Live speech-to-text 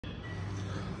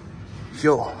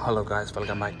Yo, hello guys,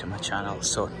 welcome back to my channel.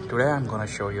 So today I'm gonna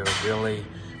show you a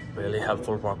really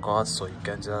helpful workout so you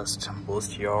can just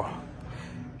boost your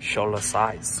shoulder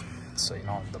size. So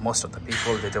the most of the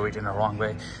people, they do it in a wrong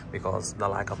way because the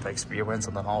lack of the experience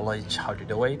and the knowledge how to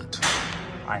do it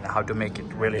and how to make it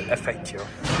really effective.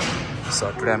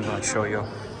 So today I'm gonna show you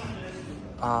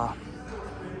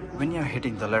when you're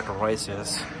hitting the lateral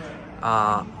raises,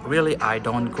 really I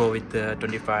don't go with the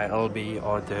 25 lb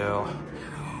or the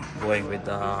going with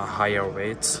the higher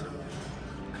weights.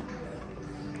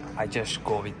 I just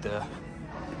go with the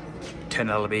 10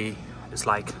 lb. It's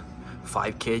like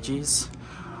 5 kgs,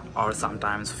 or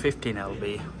sometimes 15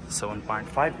 lb,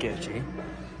 7.5 kg.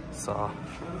 So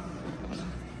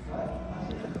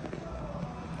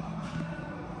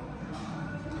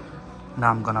now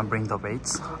I'm gonna bring the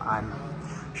weights and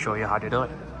show you how to do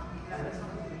it.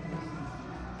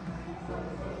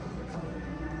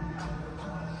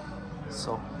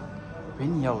 So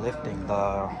when you're lifting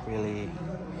the really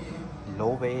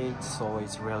low weight, so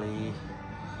it's really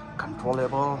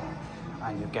controllable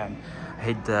and you can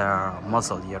hit the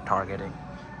muscle you're targeting.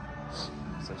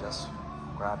 So just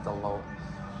grab the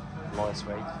lowest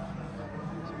weight.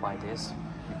 So by this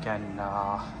you can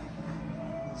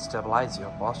stabilize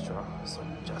your posture. So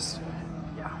just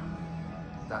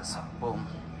that's boom.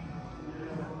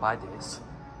 By this,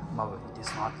 now it is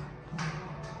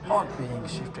not being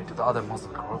shifted to the other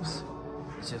muscle groups.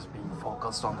 It's just being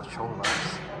focused on the shoulders.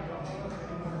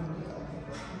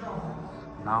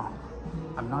 Now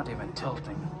I'm not even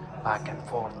tilting back and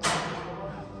forth.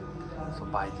 So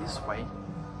by this way,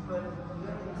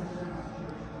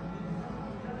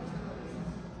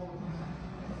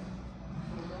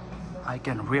 I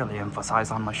can really emphasize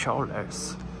on my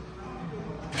shoulders.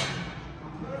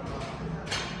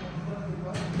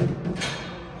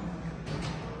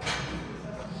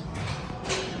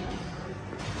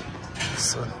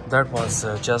 So that was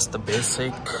just the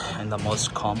basic and the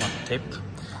most common tip.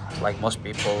 Like most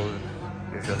people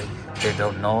usually they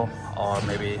don't know, or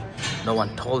maybe no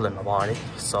one told them about it.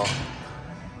 So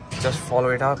just follow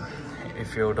it up.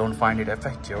 If you don't find it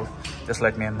effective, just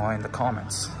let me know in the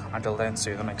comments. Until then,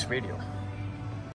 see you in the next video.